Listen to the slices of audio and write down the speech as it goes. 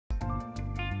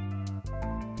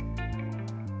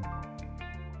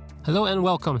Hello and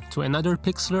welcome to another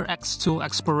Pixlr X tool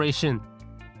exploration.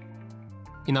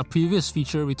 In our previous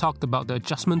feature, we talked about the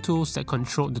adjustment tools that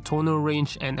control the tonal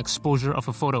range and exposure of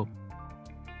a photo.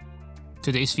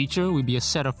 Today's feature will be a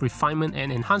set of refinement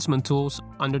and enhancement tools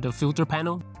under the filter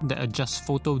panel that adjusts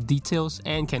photo details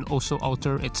and can also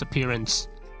alter its appearance.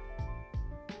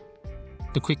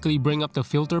 To quickly bring up the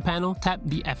filter panel, tap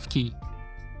the F key.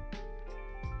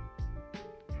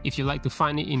 If you'd like to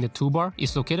find it in the toolbar,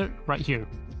 it's located right here.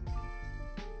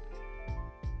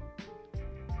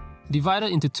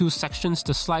 Divided into two sections,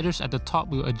 the sliders at the top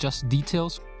will adjust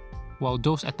details, while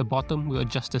those at the bottom will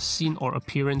adjust the scene or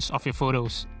appearance of your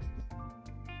photos.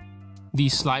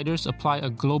 These sliders apply a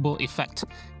global effect,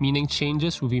 meaning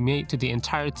changes will be made to the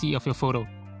entirety of your photo.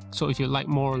 So if you'd like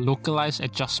more localized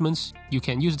adjustments, you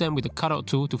can use them with the cutout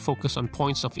tool to focus on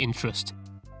points of interest.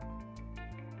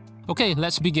 Okay,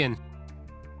 let's begin.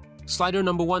 Slider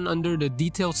number 1 under the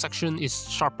Detail section is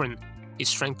Sharpen. It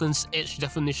strengthens edge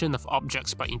definition of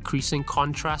objects by increasing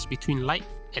contrast between light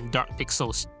and dark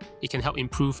pixels. It can help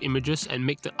improve images and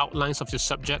make the outlines of your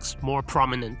subjects more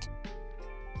prominent.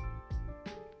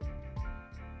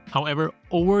 However,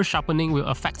 over-sharpening will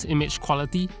affect image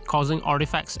quality, causing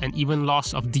artifacts and even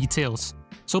loss of details.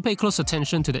 So pay close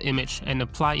attention to the image and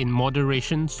apply in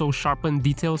moderation so sharpened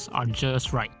details are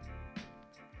just right.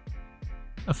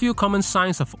 A few common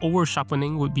signs of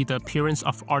over-sharpening would be the appearance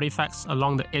of artifacts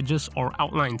along the edges or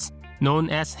outlines,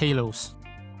 known as halos.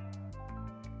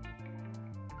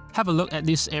 Have a look at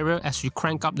this area as you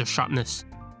crank up the sharpness.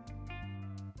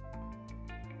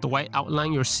 The white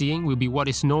outline you're seeing will be what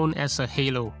is known as a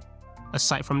halo.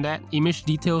 Aside from that, image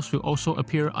details will also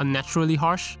appear unnaturally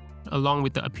harsh, along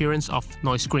with the appearance of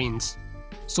noise grains.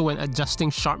 So when adjusting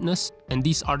sharpness and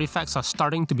these artifacts are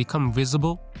starting to become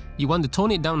visible, you want to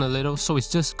tone it down a little so it's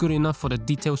just good enough for the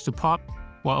details to pop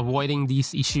while avoiding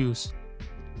these issues.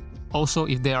 Also,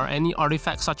 if there are any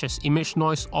artifacts such as image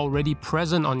noise already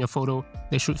present on your photo,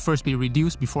 they should first be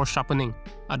reduced before sharpening.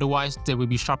 Otherwise, they will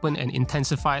be sharpened and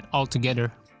intensified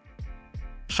altogether.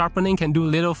 Sharpening can do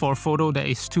little for a photo that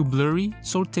is too blurry,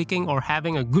 so taking or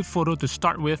having a good photo to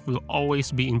start with will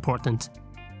always be important.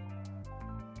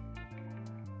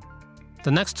 The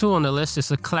next tool on the list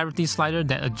is a clarity slider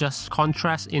that adjusts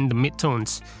contrast in the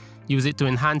midtones. Use it to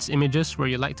enhance images where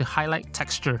you like to highlight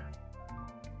texture.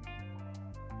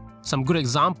 Some good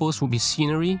examples would be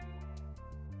scenery,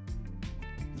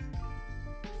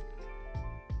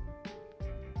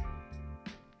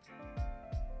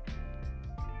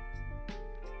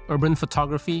 urban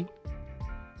photography,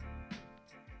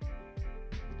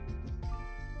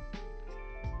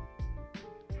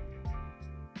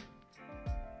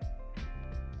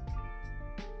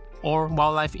 or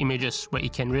wildlife images where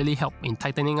it can really help in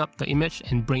tightening up the image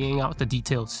and bringing out the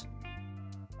details.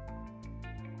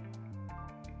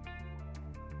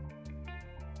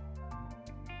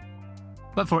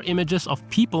 But for images of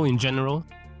people in general,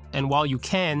 and while you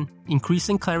can,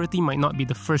 increasing clarity might not be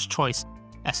the first choice,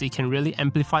 as it can really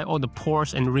amplify all the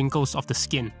pores and wrinkles of the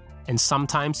skin, and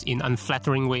sometimes in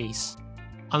unflattering ways.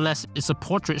 Unless it's a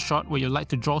portrait shot where you like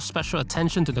to draw special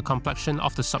attention to the complexion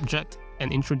of the subject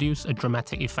and introduce a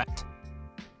dramatic effect.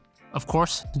 Of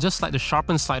course, just like the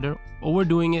Sharpen slider,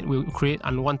 overdoing it will create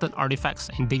unwanted artifacts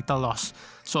and data loss,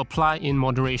 so apply in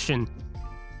moderation.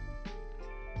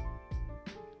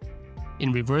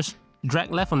 In reverse,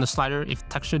 drag left on the slider if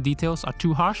texture details are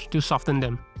too harsh to soften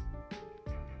them.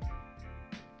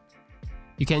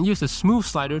 You can use the Smooth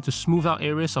slider to smooth out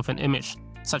areas of an image,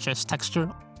 such as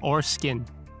texture or skin.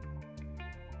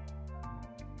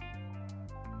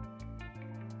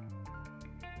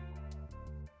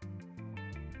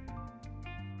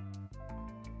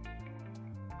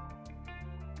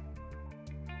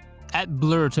 Add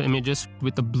blur to images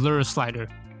with the Blur slider.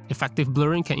 Effective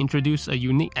blurring can introduce a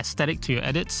unique aesthetic to your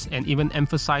edits and even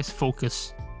emphasize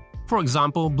focus. For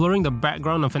example, blurring the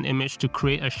background of an image to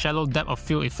create a shallow depth of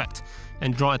field effect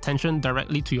and draw attention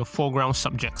directly to your foreground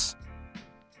subjects.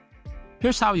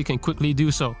 Here's how you can quickly do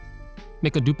so.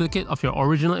 Make a duplicate of your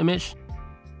original image,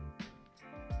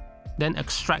 then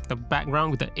extract the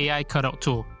background with the AI cutout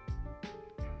tool.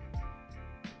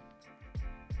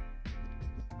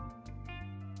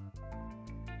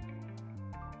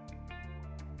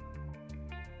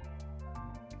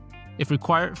 If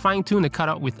required, fine-tune the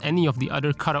cutout with any of the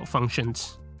other cutout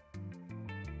functions.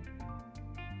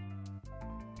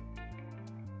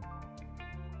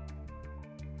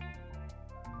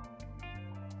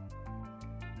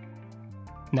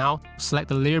 Now, select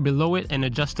the layer below it and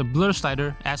adjust the blur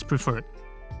slider as preferred.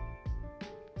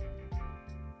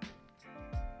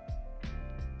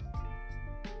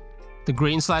 The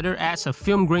grain slider adds a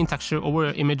film grain texture over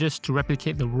your images to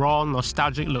replicate the raw,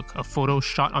 nostalgic look of photos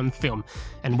shot on film,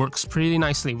 and works pretty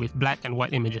nicely with black and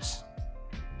white images.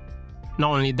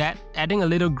 Not only that, adding a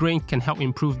little grain can help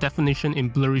improve definition in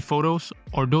blurry photos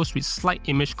or those with slight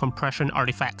image compression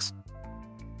artifacts.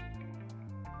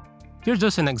 Here's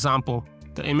just an example.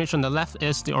 The image on the left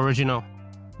is the original,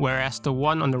 whereas the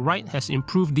one on the right has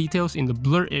improved details in the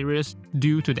blur areas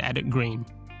due to the added grain.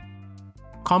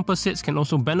 Composites can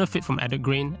also benefit from added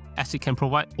grain, as it can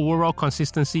provide overall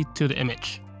consistency to the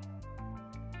image.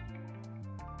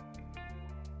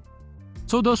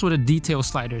 So those were the detail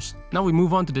sliders. Now we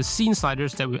move on to the scene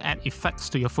sliders that will add effects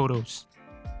to your photos.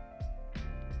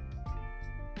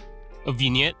 A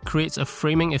vignette creates a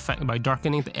framing effect by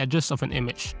darkening the edges of an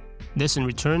image. This in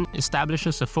return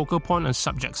establishes a focal point on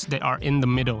subjects that are in the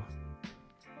middle.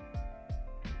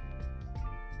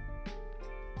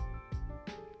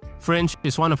 Fringe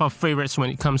is one of our favorites when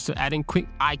it comes to adding quick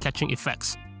eye-catching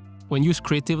effects. When used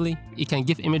creatively, it can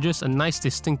give images a nice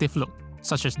distinctive look,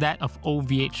 such as that of old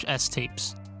VHS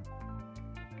tapes.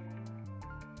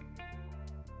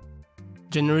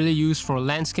 Generally used for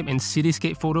landscape and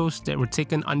cityscape photos that were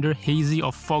taken under hazy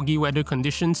or foggy weather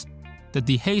conditions, the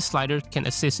dehaze slider can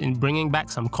assist in bringing back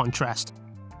some contrast.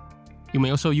 You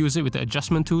may also use it with the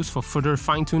adjustment tools for further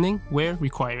fine-tuning where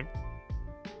required.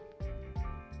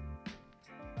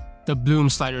 The bloom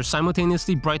slider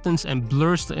simultaneously brightens and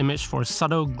blurs the image for a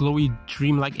subtle, glowy,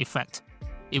 dreamlike effect.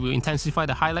 It will intensify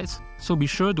the highlights, so be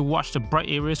sure to watch the bright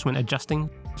areas when adjusting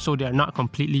so they are not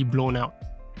completely blown out.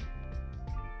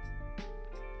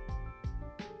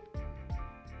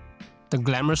 The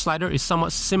Glamour slider is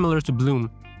somewhat similar to bloom,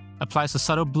 applies a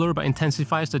subtle blur but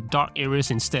intensifies the dark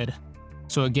areas instead.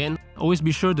 So again, always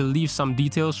be sure to leave some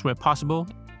details where possible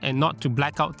and not to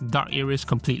black out the dark areas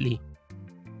completely.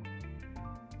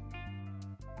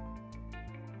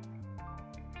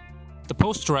 The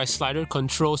posterized slider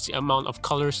controls the amount of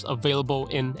colors available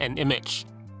in an image.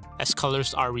 As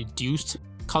colors are reduced,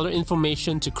 color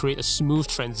information to create a smooth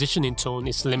transition in tone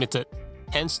is limited,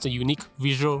 hence the unique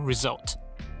visual result.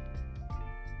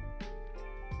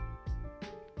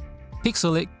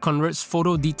 Pixelate converts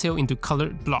photo detail into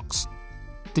colored blocks.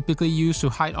 Typically used to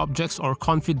hide objects or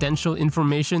confidential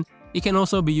information, it can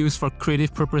also be used for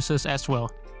creative purposes as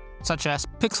well, such as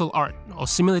pixel art or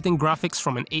simulating graphics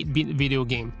from an 8-bit video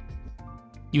game.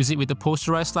 Use it with the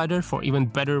posterized slider for even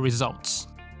better results.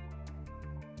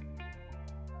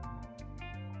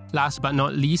 Last but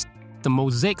not least, the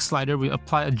Mosaic Slider will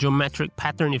apply a geometric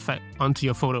pattern effect onto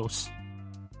your photos.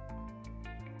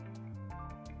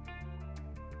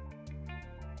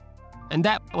 And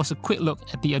that was a quick look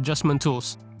at the adjustment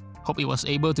tools. Hope it was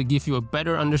able to give you a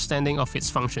better understanding of its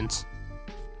functions.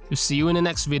 We'll see you in the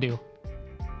next video.